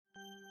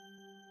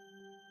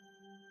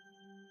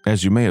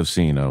As you may have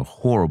seen, a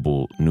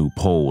horrible new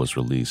poll was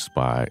released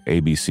by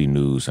ABC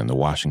News and the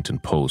Washington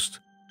Post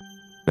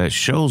that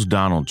shows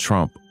Donald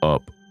Trump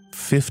up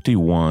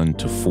 51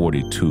 to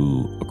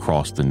 42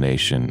 across the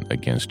nation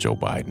against Joe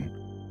Biden,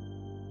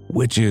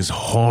 which is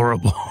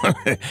horrible.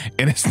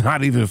 And it's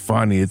not even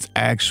funny. It's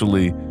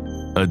actually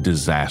a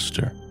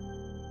disaster.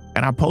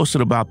 And I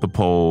posted about the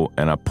poll,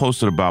 and I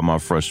posted about my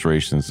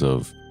frustrations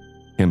of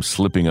him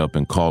slipping up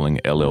and calling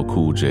LL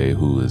Cool J,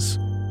 who is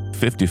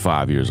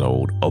 55 years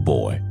old, a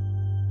boy,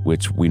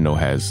 which we know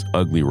has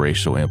ugly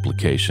racial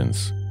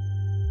implications.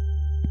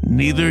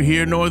 Neither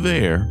here nor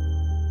there.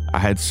 I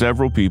had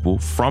several people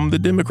from the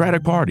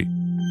Democratic Party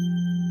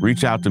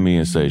reach out to me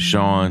and say,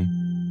 Sean,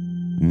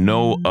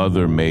 no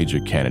other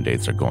major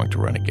candidates are going to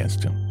run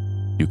against him.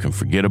 You can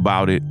forget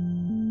about it.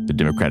 The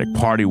Democratic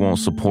Party won't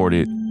support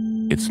it.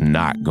 It's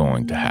not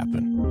going to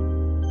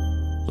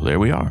happen. So there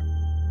we are.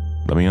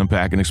 Let me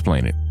unpack and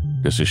explain it.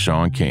 This is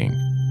Sean King,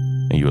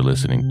 and you're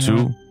listening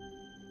to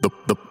The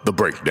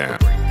Breakdown.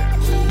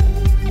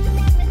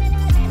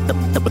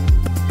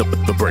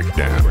 The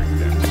Breakdown.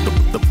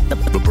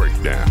 The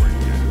Breakdown.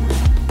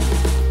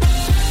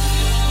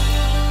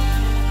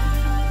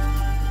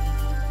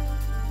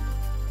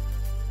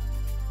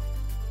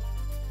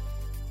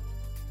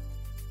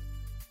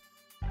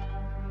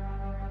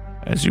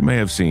 As you may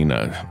have seen,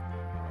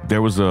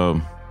 there was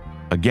a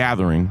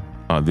gathering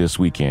this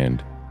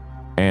weekend,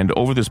 and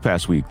over this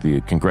past week, the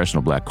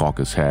Congressional Black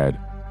Caucus had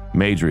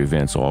major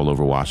events all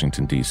over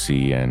Washington,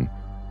 D.C., and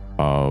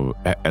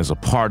as a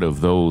part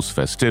of those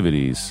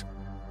festivities,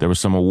 there were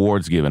some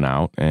awards given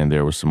out, and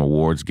there were some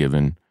awards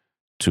given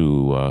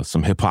to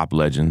some hip-hop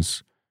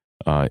legends.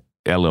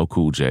 LL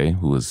Cool J,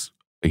 who is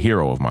a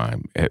hero of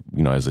mine.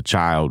 As a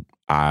child,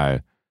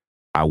 I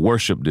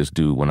worshiped this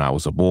dude when I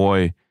was a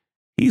boy.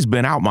 He's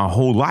been out my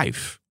whole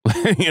life.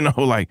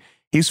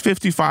 He's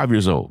 55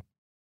 years old.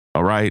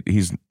 All right.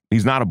 He's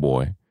not a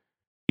boy.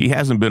 He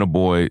hasn't been a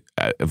boy,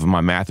 if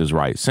my math is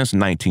right, since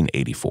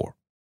 1984.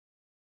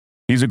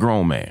 He's a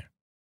grown man.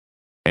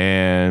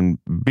 And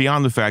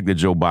beyond the fact that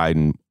Joe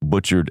Biden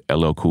butchered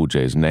LL Cool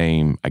J's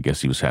name, I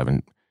guess he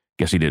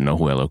didn't know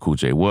who LL Cool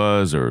J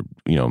was, or,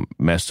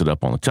 messed it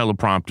up on the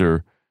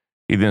teleprompter.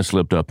 He then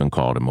slipped up and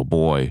called him a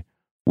boy,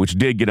 which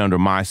did get under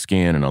my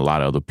skin and a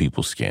lot of other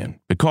people's skin,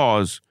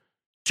 because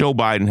Joe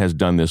Biden has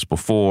done this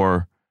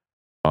before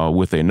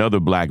with another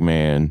black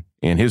man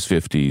in his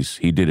 50s.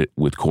 He did it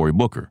with Cory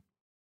Booker.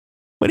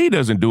 But he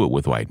doesn't do it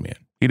with white men.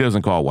 He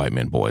doesn't call white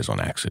men boys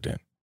on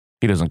accident.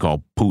 He doesn't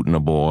call Putin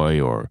a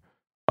boy or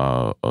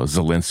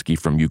Zelensky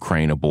from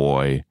Ukraine a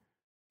boy.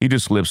 He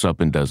just slips up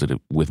and does it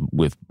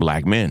with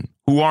black men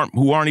who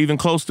aren't even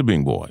close to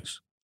being boys.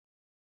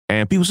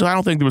 And people say, I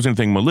don't think there was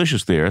anything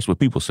malicious there. That's what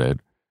people said.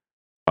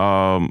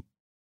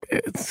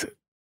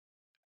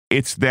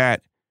 It's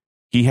that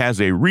he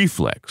has a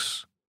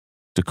reflex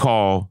to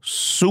call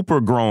super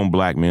grown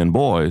black men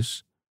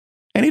boys,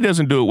 and he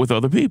doesn't do it with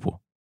other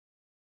people.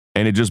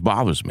 And it just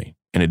bothers me.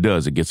 And it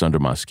does. It gets under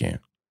my skin.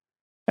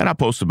 And I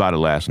posted about it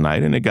last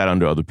night, and it got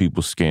under other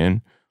people's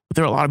skin. But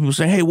there are a lot of people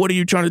saying, hey, what are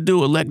you trying to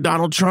do? Elect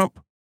Donald Trump?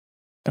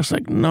 It's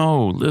like,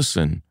 no,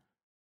 listen.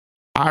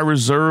 I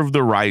reserve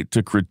the right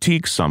to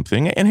critique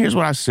something. And here's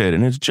what I said,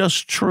 and it's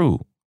just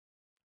true.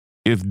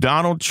 If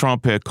Donald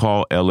Trump had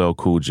called LL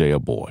Cool J a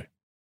boy,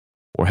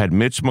 or had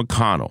Mitch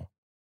McConnell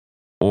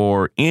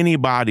or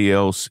anybody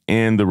else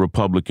in the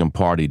Republican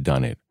Party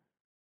done it,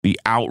 the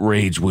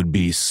outrage would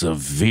be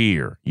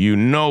severe.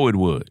 It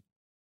would.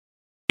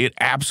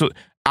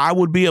 I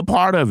would be a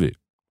part of it.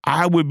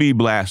 I would be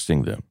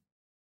blasting them.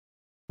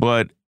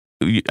 But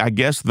I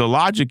guess the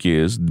logic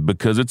is,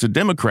 because it's a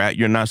Democrat,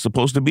 you're not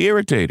supposed to be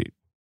irritated.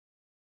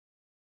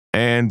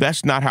 And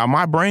that's not how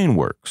my brain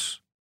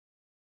works.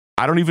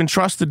 I don't even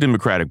trust the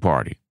Democratic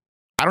Party.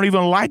 I don't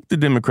even like the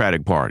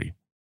Democratic Party.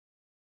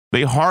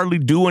 They hardly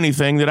do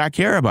anything that I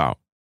care about.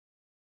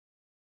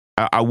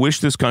 I wish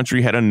this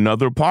country had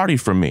another party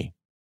for me.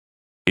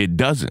 It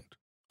doesn't.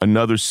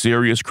 Another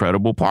serious,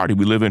 credible party.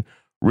 We live in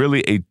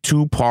really a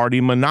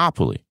two-party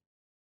monopoly.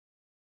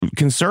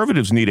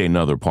 Conservatives need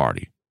another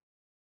party.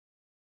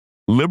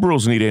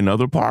 Liberals need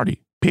another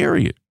party,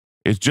 period.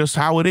 It's just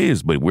how it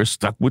is, but we're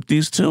stuck with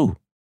these two.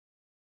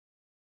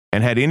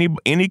 And had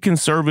any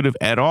conservative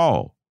at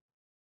all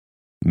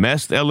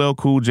messed LL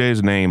Cool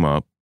J's name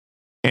up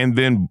and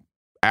then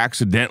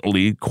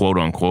accidentally, quote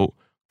unquote,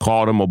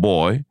 called him a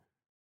boy,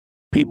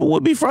 people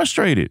would be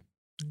frustrated,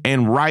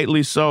 and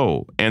rightly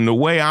so. And the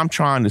way I'm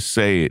trying to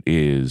say it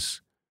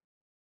is,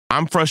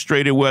 I'm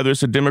frustrated whether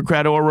it's a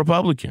Democrat or a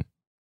Republican,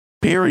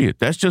 period.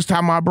 That's just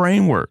how my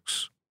brain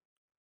works.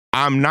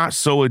 I'm not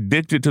so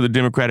addicted to the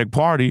Democratic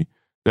Party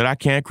that I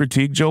can't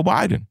critique Joe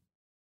Biden.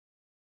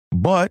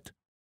 But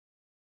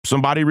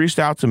somebody reached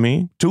out to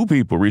me, two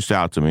people reached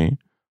out to me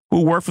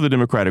who work for the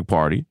Democratic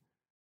Party.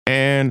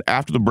 And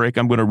after the break,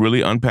 I'm going to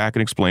really unpack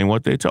and explain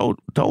what they told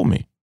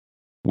me.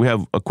 We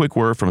have a quick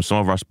word from some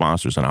of our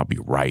sponsors, and I'll be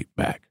right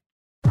back.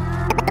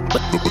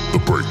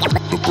 The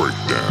breakdown. The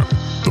breakdown.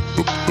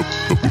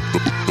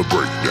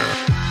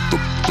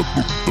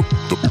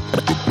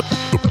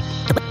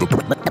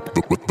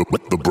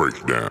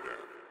 breakdown.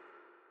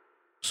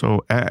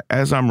 So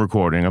as I'm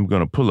recording, I'm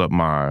going to pull up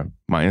my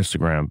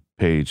Instagram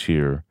page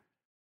here,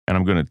 and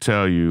I'm going to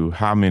tell you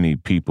how many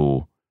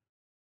people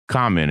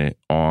commented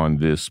on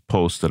this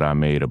post that I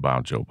made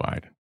about Joe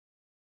Biden.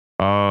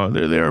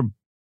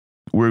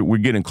 We're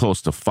getting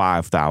close to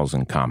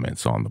 5,000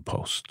 comments on the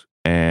post,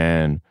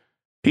 and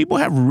people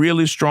have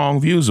really strong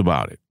views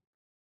about it.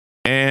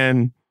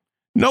 And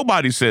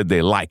nobody said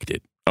they liked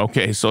it.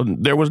 Okay, so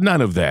there was none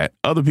of that.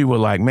 Other people were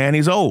like, "Man,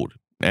 he's old,"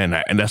 and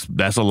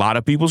that's a lot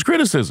of people's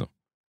criticism.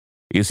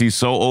 Is he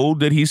so old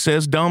that he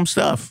says dumb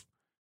stuff?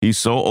 He's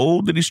so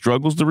old that he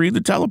struggles to read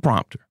the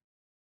teleprompter.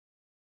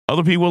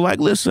 Other people were like,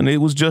 "Listen, it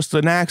was just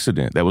an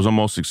accident." That was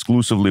almost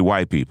exclusively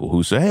white people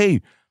who say,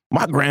 "Hey,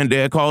 my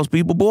granddad calls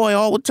people boy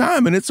all the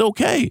time, and it's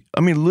okay."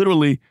 I mean,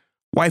 literally,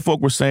 white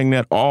folk were saying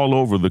that all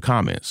over the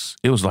comments.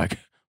 It was like,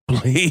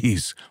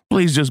 please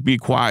just be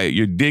quiet.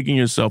 You're digging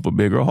yourself a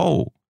bigger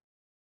hole.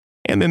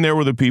 And then there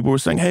were the people who were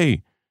saying,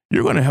 "Hey,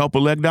 you're going to help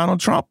elect Donald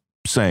Trump,"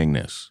 saying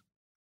this.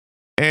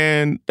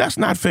 And that's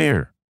not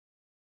fair.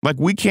 Like,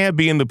 we can't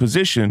be in the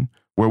position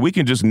where we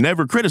can just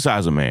never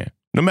criticize a man,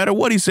 no matter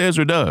what he says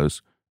or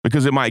does,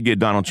 because it might get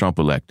Donald Trump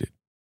elected.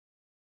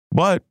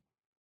 But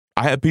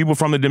I had people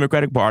from the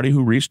Democratic Party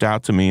who reached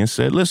out to me and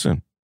said,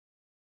 "Listen,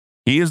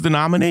 he is the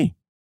nominee.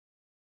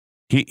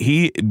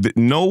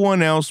 No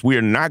one else. We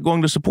are not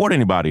going to support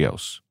anybody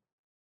else.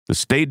 The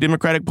state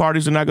Democratic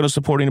parties are not going to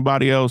support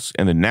anybody else,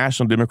 and the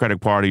National Democratic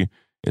Party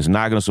is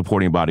not going to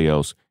support anybody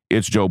else.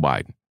 It's Joe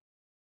Biden.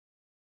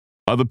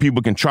 Other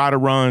people can try to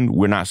run.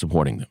 We're not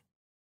supporting them.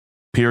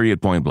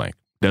 Period, point blank.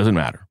 Doesn't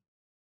matter.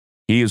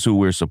 He is who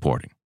we're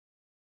supporting."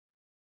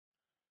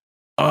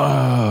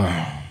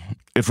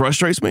 It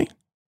frustrates me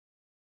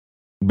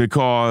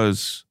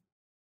because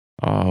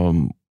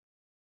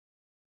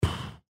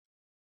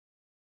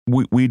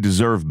we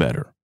deserve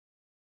better.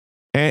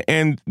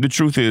 And the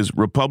truth is,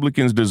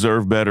 Republicans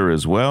deserve better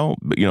as well.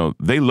 But, you know,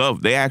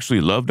 they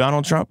actually love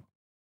Donald Trump.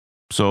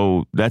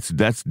 So that's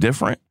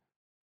different.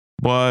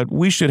 But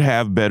we should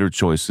have better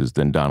choices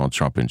than Donald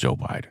Trump and Joe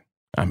Biden.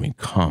 I mean,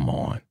 come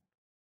on.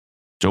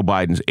 Joe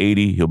Biden's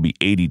 80. He'll be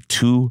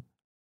 82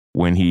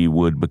 when he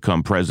would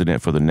become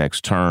president for the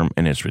next term.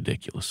 And it's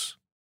ridiculous.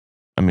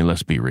 I mean,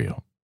 let's be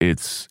real.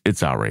 It's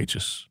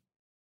outrageous.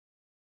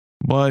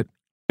 But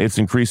it's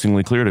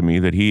increasingly clear to me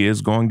that he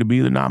is going to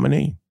be the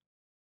nominee.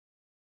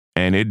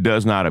 And it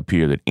does not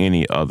appear that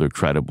any other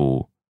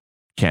credible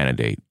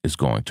candidate is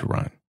going to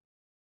run,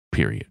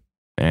 period.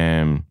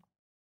 And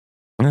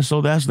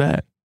so that's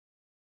that.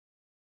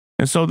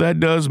 And so that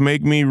does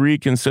make me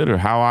reconsider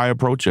how I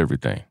approach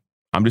everything.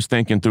 I'm just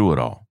thinking through it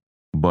all.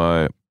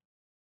 But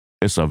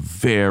it's a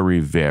very,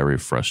 very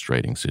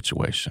frustrating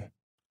situation.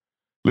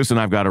 Listen,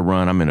 I've got to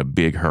run. I'm in a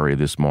big hurry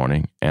this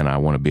morning, and I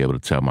want to be able to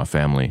tell my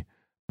family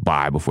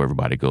bye before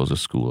everybody goes to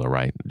school, all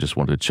right? Just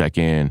wanted to check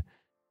in,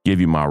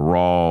 give you my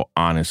raw,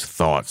 honest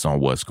thoughts on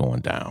what's going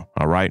down,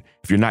 all right?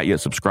 If you're not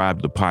yet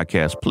subscribed to the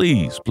podcast,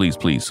 please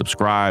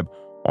subscribe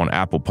on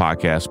Apple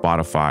Podcasts,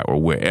 Spotify, or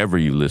wherever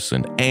you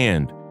listen.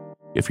 And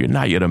if you're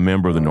not yet a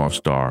member of the North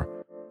Star,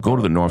 go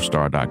to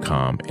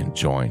thenorthstar.com and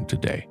join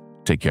today.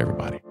 Take care,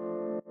 everybody.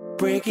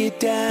 Break it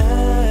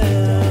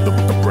down. The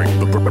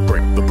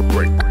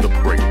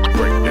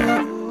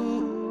breakdown.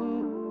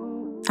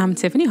 I'm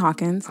Tiffany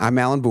Hawkins. I'm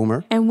Alan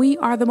Boomer. And we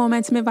are the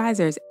Momentum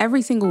Advisors.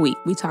 Every single week,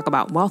 we talk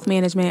about wealth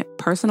management,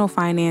 personal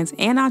finance,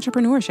 and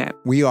entrepreneurship.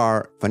 We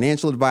are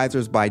financial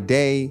advisors by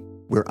day.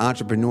 We're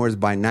entrepreneurs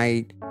by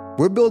night.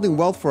 We're building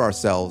wealth for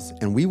ourselves,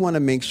 and we want to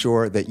make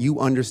sure that you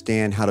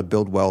understand how to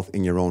build wealth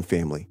in your own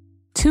family.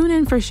 Tune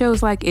in for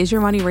shows like Is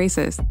Your Money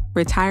Racist?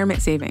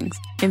 Retirement Savings,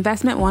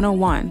 Investment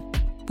 101.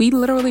 We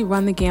literally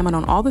run the gamut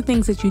on all the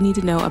things that you need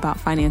to know about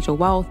financial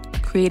wealth,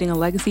 creating a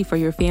legacy for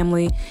your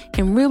family,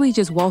 and really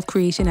just wealth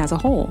creation as a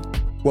whole.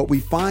 What we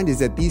find is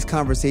that these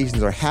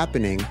conversations are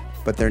happening,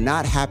 but they're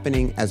not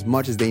happening as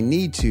much as they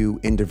need to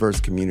in diverse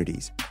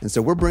communities. And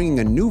so we're bringing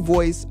a new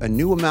voice, a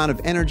new amount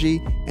of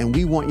energy, and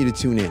we want you to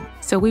tune in.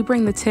 So we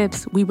bring the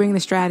tips, we bring the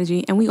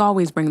strategy, and we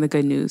always bring the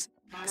good news.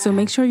 So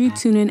make sure you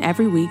tune in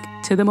every week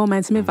to the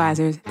Momentum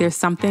Advisors. There's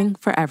something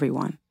for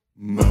everyone.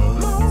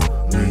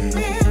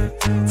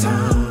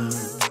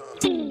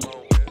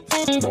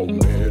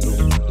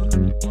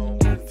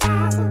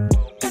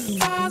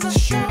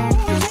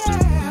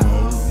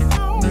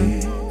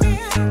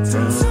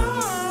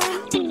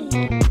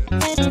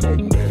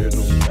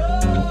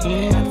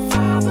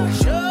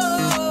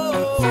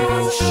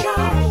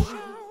 Show.